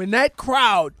 when that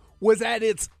crowd was at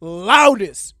its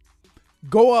loudest,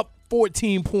 go up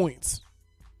 14 points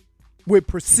with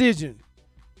precision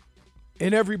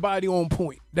and everybody on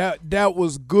point. That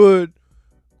was good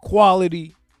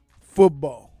quality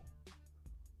football.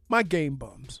 My game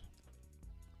bums.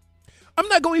 I'm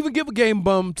not going to even give a game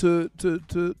bum to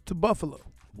Buffalo.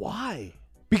 Why?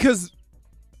 Because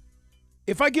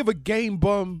if I give a game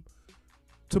bum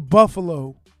to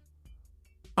Buffalo,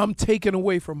 I'm taking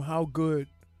away from how good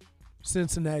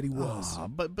Cincinnati was.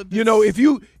 But you know, if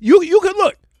you could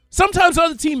look, sometimes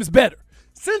other team is better.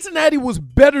 Cincinnati was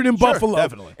better than Buffalo.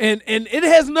 Definitely. And it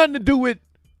has nothing to do with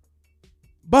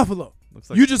Buffalo. Looks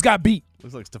like, you just got beat.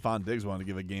 Looks like Stephon Diggs wanted to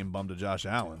give a game bum to Josh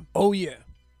Allen. Oh, yeah.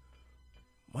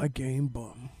 My game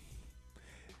bum.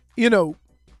 You know,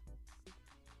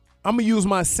 I'm going to use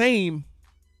my same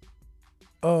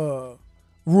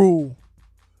rule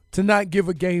to not give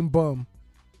a game bum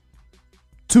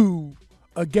to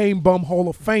a game bum Hall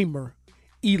of Famer,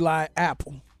 Eli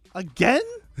Apple. Again?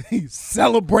 He's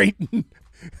celebrating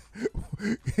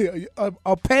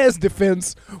a pass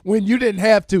defense when you didn't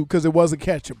have to because it wasn't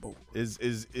catchable.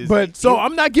 But so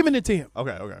I'm not giving it to him.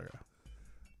 Okay.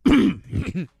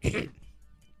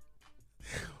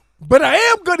 But I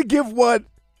am going to give one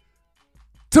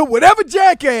to whatever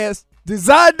jackass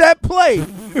designed that play.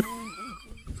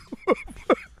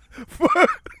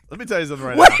 Let me tell you something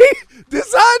right now.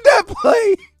 Designed that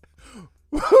play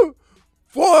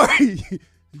for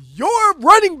your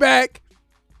running back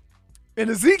and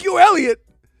Ezekiel Elliott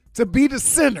to be the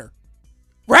center,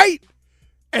 right?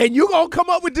 And you're going to come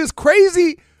up with this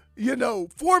crazy,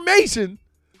 formation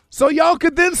so y'all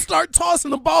could then start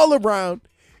tossing the ball around,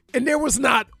 and there was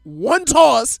not one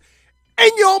toss,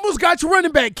 and you almost got your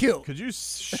running back killed. Could you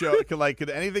could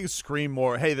anything scream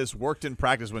more, hey, this worked in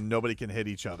practice when nobody can hit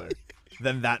each other,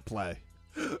 than that play?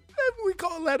 We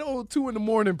call that old 2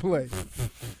 a.m. play.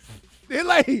 They're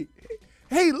like,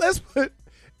 hey, let's put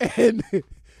 –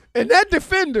 and that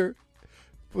defender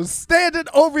was standing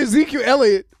over Ezekiel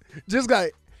Elliott just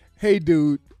like, hey,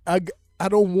 dude, I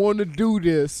don't want to do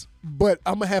this, but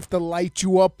I'm going to have to light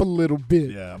you up a little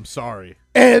bit. Yeah, I'm sorry.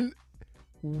 And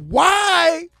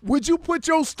why would you put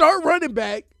your start running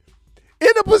back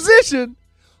in a position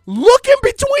looking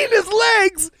between his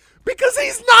legs because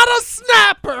he's not a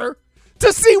snapper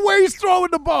to see where he's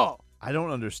throwing the ball? I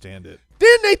don't understand it.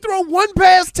 Then they throw one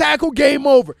pass tackle, game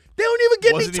over. They don't even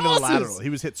get Wasn't any even tosses. lateral. He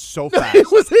was hit so fast. He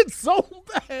was hit so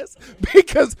fast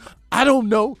because, I don't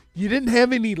know, you didn't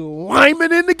have any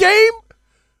linemen in the game?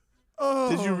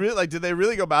 Did you really did they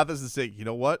really go about this and say, you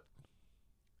know what?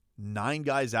 9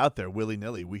 guys out there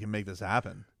willy-nilly, we can make this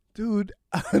happen. Dude,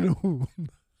 I don't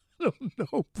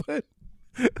know, but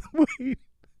wait.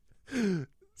 San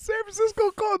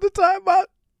Francisco called the timeout.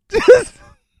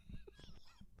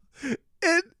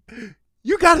 And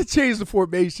you got to change the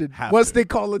formation once they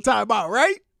call a timeout,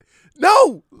 right?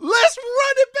 No, let's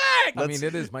run it back. I mean,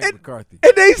 it is Mike McCarthy.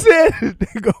 And they said,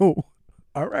 they go,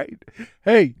 all right,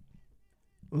 hey,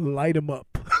 light him up.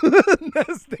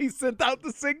 They sent out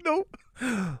the signal,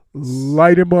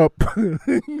 light him up.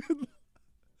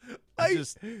 I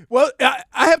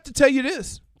have to tell you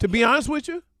this. To be honest with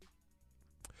you,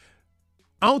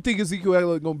 I don't think Ezekiel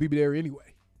Elliott going to be there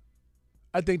anyway.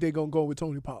 I think they're going to go with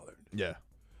Tony Pollard. Yeah.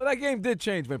 But that game did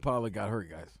change when Pollard got hurt,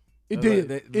 guys. It did.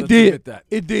 Let's admit that.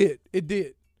 It did.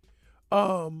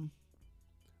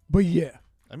 But yeah.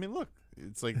 I mean, look,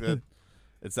 it's like that.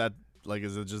 Is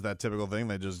it just that typical thing?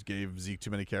 They just gave Zeke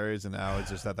too many carries, and now it's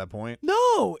just at that point.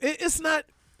 No, it's not.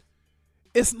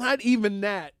 It's not even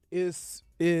that. It's.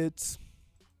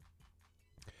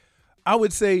 I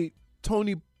would say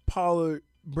Tony Pollard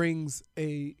brings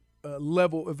a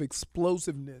level of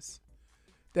explosiveness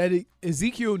that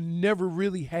Ezekiel never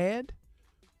really had.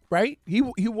 Right? He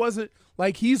wasn't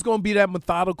like he's going to be that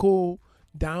methodical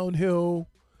downhill,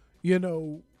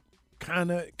 kind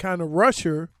of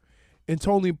rusher. And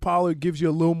Tony Pollard gives you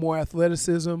a little more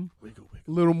athleticism, a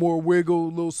little more wiggle,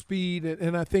 a little speed,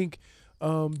 and I think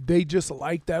they just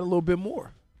like that a little bit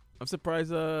more. I'm surprised,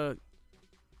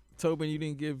 Tobin, you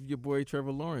didn't give your boy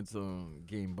Trevor Lawrence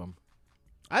game bum.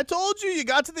 I told you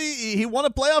got to he won a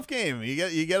playoff game.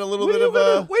 You get a little bit of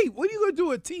a wait. What are you going to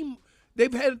do? A team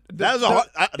they've had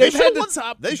they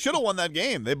should have won that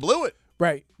game. They blew it.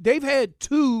 Right. They've had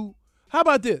 2. How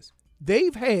about this?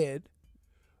 They've had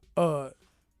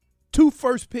 2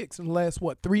 first picks in the last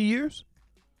 3 years?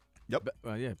 Yep.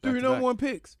 3 number 1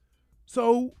 picks.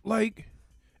 So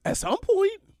at some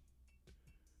point,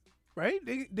 right?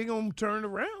 They gonna turn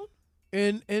around,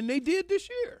 and they did this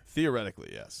year. Theoretically,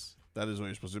 yes, that is what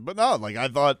you're supposed to do. But no, I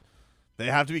thought they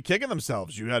have to be kicking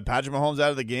themselves. You had Patrick Mahomes out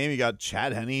of the game. You got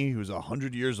Chad Henne, who's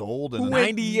 100 years old and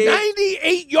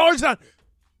 98 yards down.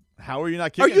 How are you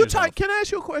not kicking? Are you tired? Can I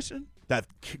ask you a question? That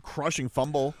crushing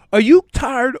fumble. Are you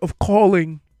tired of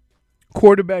calling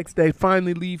quarterbacks that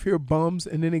finally leave here bums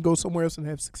and then they go somewhere else and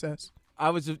have success? I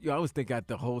was thinking that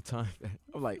the whole time.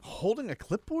 I'm like, holding a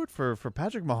clipboard for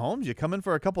Patrick Mahomes. You come in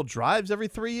for a couple drives every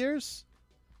 3 years.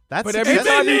 That's But every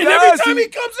success. time he And does, every time he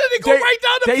comes in, they go right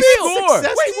down the they field. score.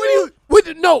 Wait, what do you?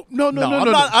 What, no. I'm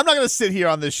not going to sit here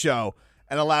on this show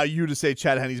and allow you to say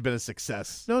Chad Henne's been a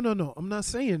success. No. I'm not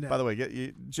saying that. By the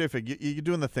way, J-Fig, you're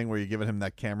doing the thing where you're giving him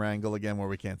that camera angle again where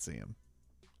we can't see him.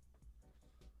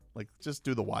 Like, just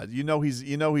do the wide.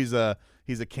 He's a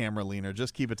camera leaner.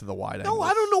 Just keep it to the wide angle. No,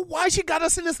 I don't know why she got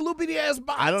us in this little bitty ass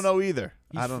box. I don't know either.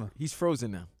 I don't know. He's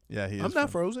frozen now. Yeah, he is. I'm not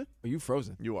frozen. Are you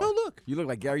frozen? You are. No, look. You look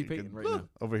like Gary Payton right now.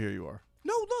 Over here you are.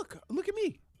 No, look at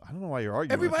me. I don't know why you're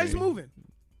arguing. Everybody's with me. moving.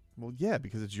 Well, yeah,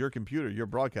 because it's your computer, your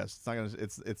broadcast.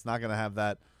 It's not gonna have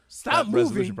that. Stop that moving.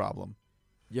 resolution problem.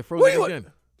 You're frozen again.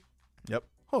 Yep.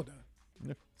 Hold on.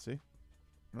 Yeah, see,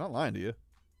 I'm not lying to you.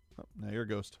 Oh, now you're a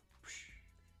ghost.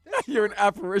 You're an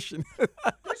apparition.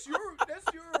 That's your.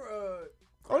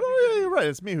 Oh no, yeah, you're right.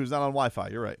 It's me who's not on Wi-Fi.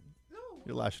 You're right. No.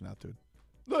 You're lashing out, dude.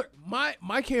 Look, my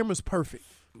camera's perfect.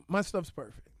 My stuff's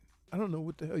perfect. I don't know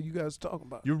what the hell you guys are talking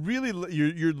about. You're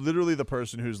literally the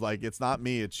person who's like, it's not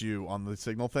me, it's you on the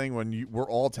signal thing when we're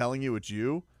all telling you it's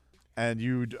you, and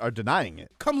you are denying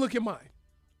it. Come look at mine.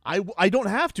 I don't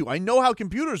have to. I know how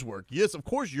computers work. Yes, of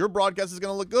course, your broadcast is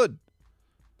going to look good.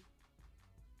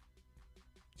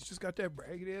 He's just got that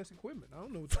ragged ass equipment. I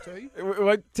don't know what to tell you.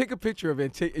 Well, take a picture of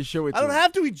it and show it to I don't him.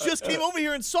 have to. He just came over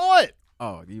here and saw it.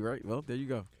 Oh, you right. Well, there you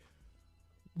go.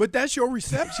 But that's your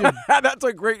reception. That's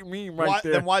a great meme right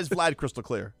there. Then why is Vlad crystal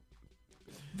clear?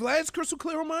 Vlad's crystal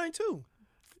clear on mine, too.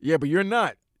 Yeah, but you're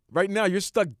not. Right now, you're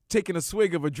stuck taking a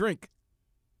swig of a drink.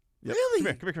 Yep.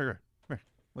 Really? Come here.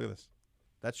 Look at this.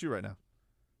 That's you right now.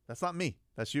 That's not me.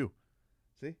 That's you.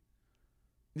 See?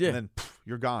 Yeah. And then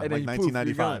you're gone, And like then poof,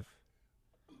 1995.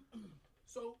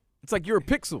 So it's like you're a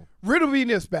pixel. Riddle me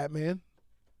this, Batman.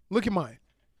 Look at mine.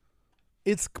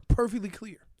 It's perfectly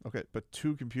clear. Okay, but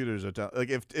two computers are down. Like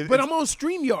but I'm on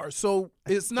StreamYard, so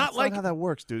it's not that's like not how that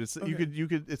works, dude. It's you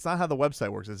could. It's not how the website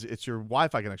works. It's your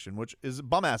Wi-Fi connection, which is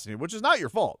bum assing you, which is not your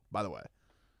fault, by the way.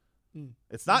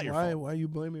 It's not your fault. Why are you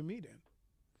blaming me then?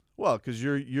 Well, because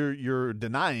you're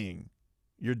denying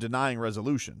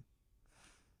resolution.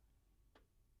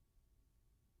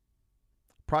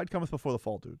 Pride cometh before the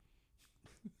fall, dude.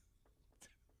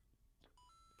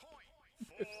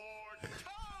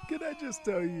 Can I just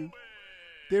tell you,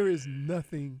 there is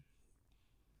nothing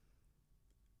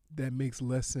that makes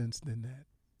less sense than that.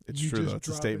 It's You true, just though. It's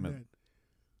a dropping statement. that.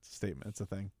 It's a statement. It's a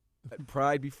thing.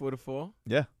 Pride before the fall.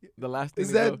 Yeah. The last thing Is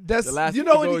to that go, that's the last you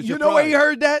thing know to go what is you your know where you pride.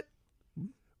 heard that?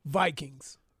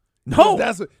 Vikings. No,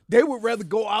 that's what they would rather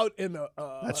go out in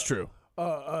that's true.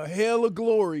 A hell of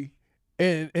glory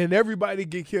and everybody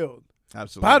get killed.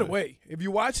 Absolutely. By the way, if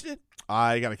you watched it,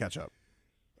 I gotta catch up.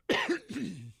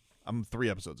 I'm 3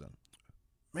 episodes in.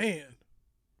 man.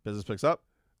 Business picks up.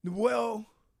 Well,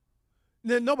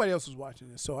 then nobody else was watching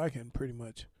it, so I can pretty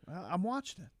much. I'm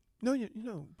watching it. No, you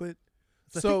know, but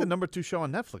I so think the number 2 show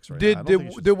on Netflix right now. I don't think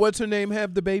it's did what's her name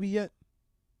have the baby yet?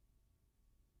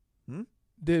 Hmm?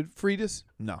 Did Fridas?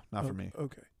 No, not for me.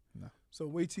 Okay. No. So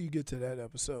wait till you get to that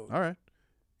episode. All right.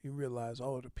 You realize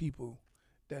all of the people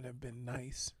that have been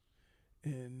nice.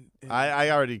 And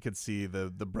I already could see the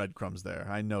breadcrumbs there.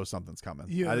 I know something's coming.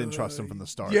 I didn't trust him from the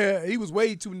start. Yeah, he was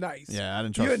way too nice. Yeah, I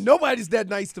didn't trust him. Nobody's that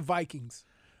nice to Vikings.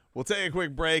 We'll take a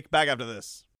quick break. Back after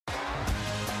this.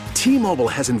 T-Mobile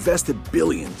has invested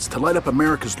billions to light up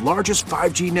America's largest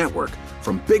 5G network,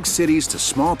 from big cities to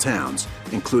small towns,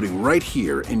 including right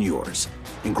here in yours.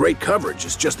 And great coverage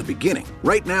is just the beginning.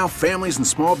 Right now, families and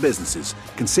small businesses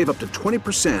can save up to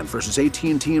 20% versus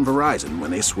AT&T and Verizon when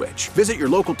they switch. Visit your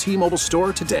local T-Mobile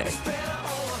store today.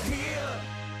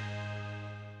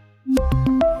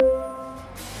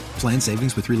 Plan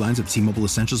savings with 3 lines of T-Mobile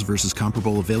Essentials versus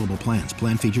comparable available plans.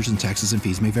 Plan features and taxes and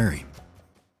fees may vary.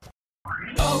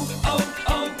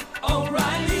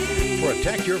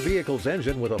 Protect your vehicle's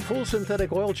engine with a full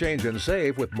synthetic oil change and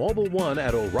save with Mobil 1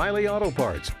 at O'Reilly Auto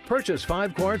Parts. Purchase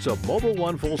 5 quarts of Mobil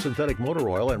 1 full synthetic motor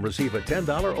oil and receive a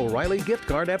 $10 O'Reilly gift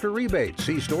card after rebate.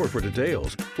 See store for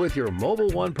details. With your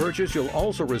Mobil 1 purchase, you'll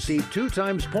also receive 2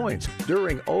 times points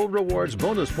during Old Rewards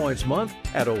Bonus Points Month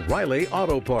at O'Reilly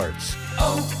Auto Parts.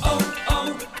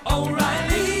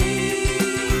 O'Reilly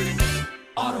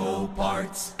Auto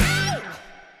Parts.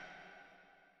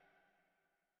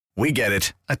 We get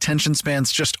it. Attention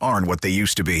spans just aren't what they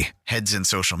used to be. Heads in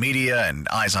social media and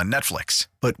eyes on Netflix.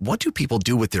 But what do people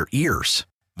do with their ears?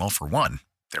 Well, for one,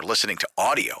 they're listening to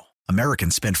audio.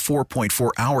 Americans spend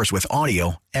 4.4 hours with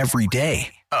audio every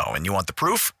day. Oh, and you want the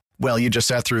proof? Well, you just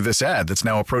sat through this ad that's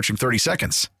now approaching 30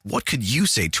 seconds. What could you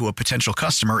say to a potential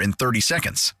customer in 30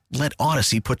 seconds? Let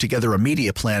Odyssey put together a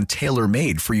media plan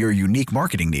tailor-made for your unique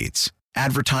marketing needs.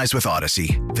 Advertise with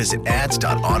Odyssey. Visit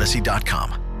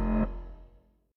ads.odyssey.com.